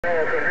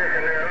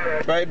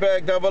Right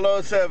back,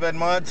 007,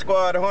 Mod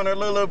Squad,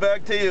 Honolulu,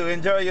 back to you.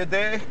 Enjoy your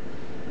day.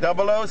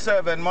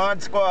 007,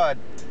 Mod Squad.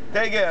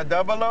 Take care,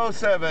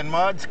 007,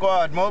 Mod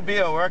Squad,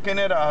 Mobile, working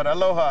it out.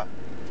 Aloha. All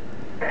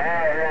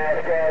right,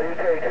 Mod Squad, you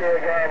take care,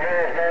 God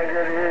bless, man.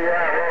 Good to hear you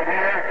out,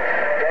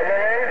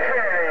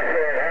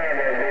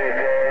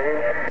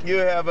 Mobile. You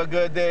have a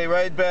good day.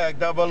 Right back,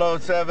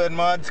 007,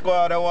 Mod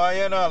Squad,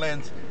 Hawaiian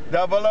Islands.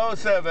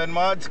 007,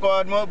 Mod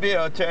Squad,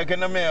 Mobile, checking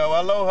the mail.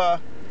 Aloha.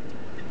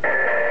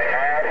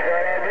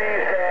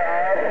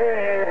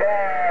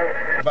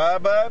 Bye,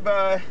 bye,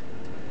 bye.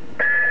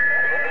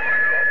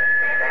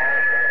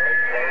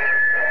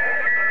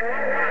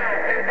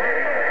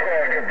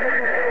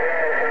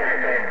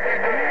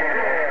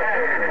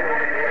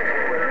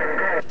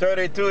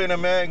 $32 in the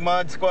mag,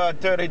 Mod Squad,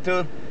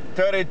 32.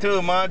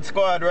 32, Mod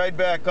Squad, right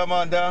back. Come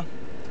on down.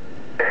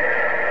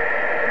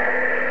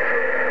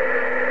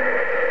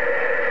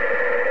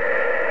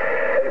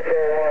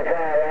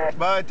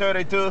 Bye,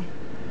 32.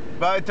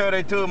 Bye,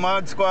 32,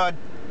 Mod Squad.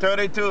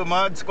 32,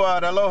 Mod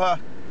Squad, Aloha.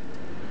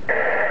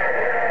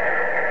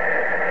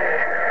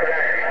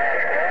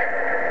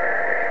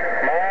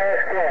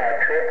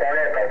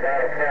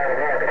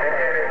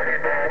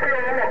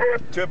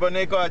 Triple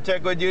Nickel, I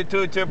check with you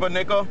too, Triple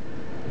Nickel.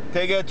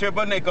 Take it,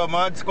 Triple Nickel,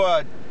 Mod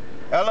Squad.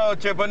 Hello,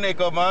 Triple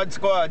Nickel, Mod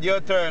Squad, your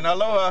turn.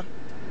 Aloha.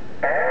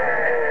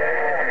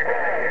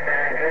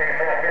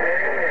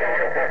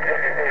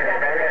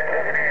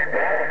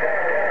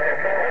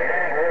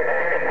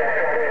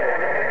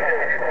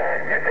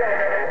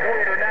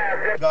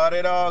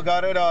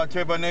 Got it all,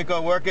 Triple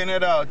Nickel, working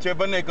it out.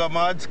 Triple Nickel,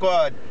 Mod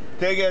Squad.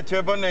 Take it,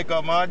 Triple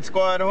Nickel, Mod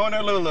Squad,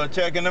 Honolulu,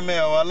 checking the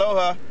mail.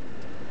 Aloha.